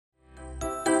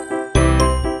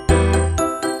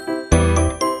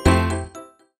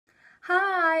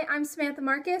Hi, I'm Samantha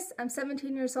Marcus. I'm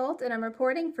 17 years old and I'm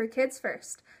reporting for Kids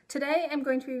First. Today I'm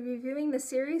going to be reviewing the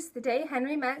series The Day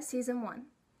Henry Met Season 1.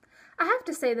 I have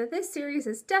to say that this series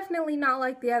is definitely not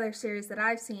like the other series that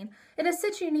I've seen. It has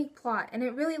such a unique plot and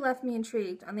it really left me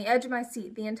intrigued on the edge of my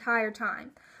seat the entire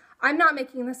time. I'm not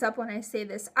making this up when I say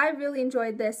this. I really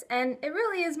enjoyed this and it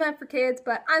really is meant for kids,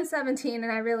 but I'm 17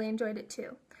 and I really enjoyed it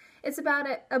too. It's about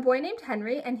a boy named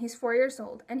Henry, and he's 4 years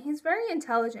old, and he's very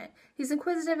intelligent. He's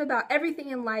inquisitive about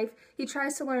everything in life. He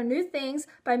tries to learn new things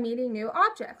by meeting new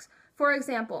objects. For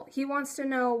example, he wants to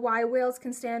know why whales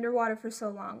can stay underwater for so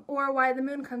long, or why the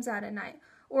moon comes out at night,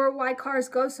 or why cars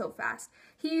go so fast.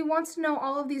 He wants to know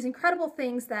all of these incredible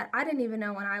things that I didn't even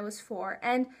know when I was 4,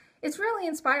 and it's really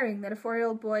inspiring that a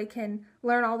 4-year-old boy can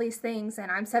learn all these things,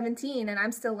 and I'm 17 and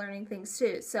I'm still learning things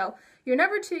too. So you're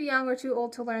never too young or too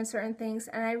old to learn certain things,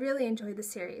 and I really enjoyed the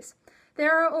series.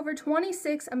 There are over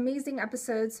 26 amazing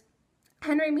episodes.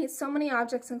 Henry meets so many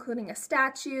objects, including a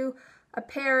statue, a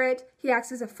parrot, he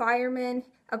acts as a fireman,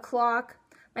 a clock.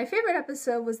 My favorite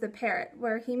episode was the parrot,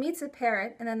 where he meets a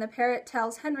parrot, and then the parrot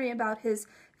tells Henry about his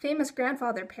famous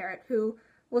grandfather parrot, who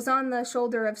was on the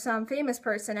shoulder of some famous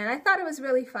person, and I thought it was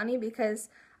really funny because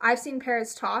I've seen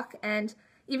parrots talk, and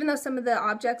even though some of the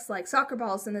objects like soccer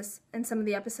balls in some of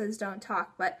the episodes don't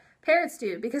talk, but parrots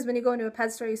do, because when you go into a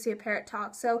pet store you see a parrot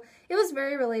talk. So it was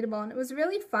very relatable and it was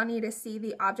really funny to see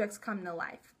the objects come to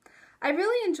life. I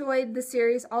really enjoyed the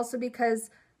series also because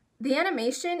the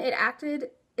animation, it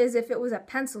acted as if it was a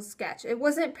pencil sketch. It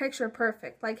wasn't picture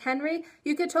perfect. Like Henry,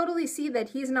 you could totally see that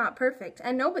he's not perfect,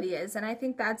 and nobody is, and I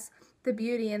think that's the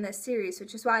beauty in this series,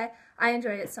 which is why I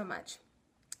enjoyed it so much.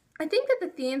 I think that the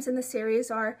themes in the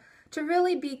series are to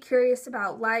really be curious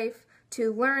about life,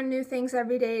 to learn new things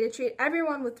every day, to treat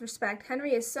everyone with respect.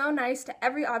 Henry is so nice to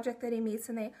every object that he meets,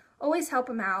 and they always help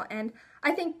him out, and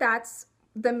I think that's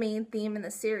the main theme in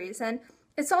the series. And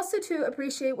it's also to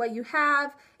appreciate what you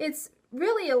have. It's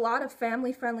really a lot of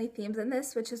family-friendly themes in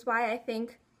this, which is why I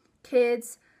think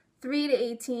kids 3 to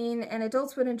 18 and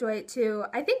adults would enjoy it too.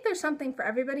 I think there's something for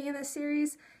everybody in this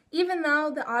series, even though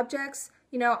the objects,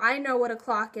 you know, I know what a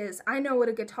clock is, I know what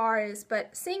a guitar is,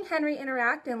 but seeing Henry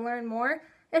interact and learn more,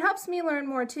 it helps me learn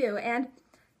more too. And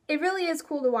it really is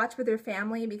cool to watch with your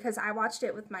family because I watched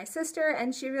it with my sister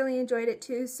and she really enjoyed it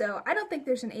too. So I don't think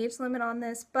there's an age limit on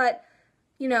this, but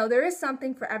you know, there is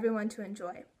something for everyone to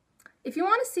enjoy. If you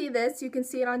want to see this, you can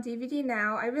see it on DVD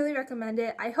now. I really recommend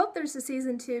it. I hope there's a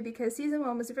season 2 because season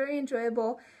 1 was very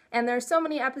enjoyable and there are so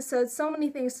many episodes, so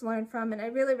many things to learn from, and I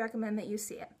really recommend that you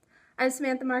see it. I'm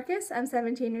Samantha Marcus. I'm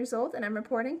 17 years old and I'm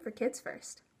reporting for Kids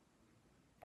First.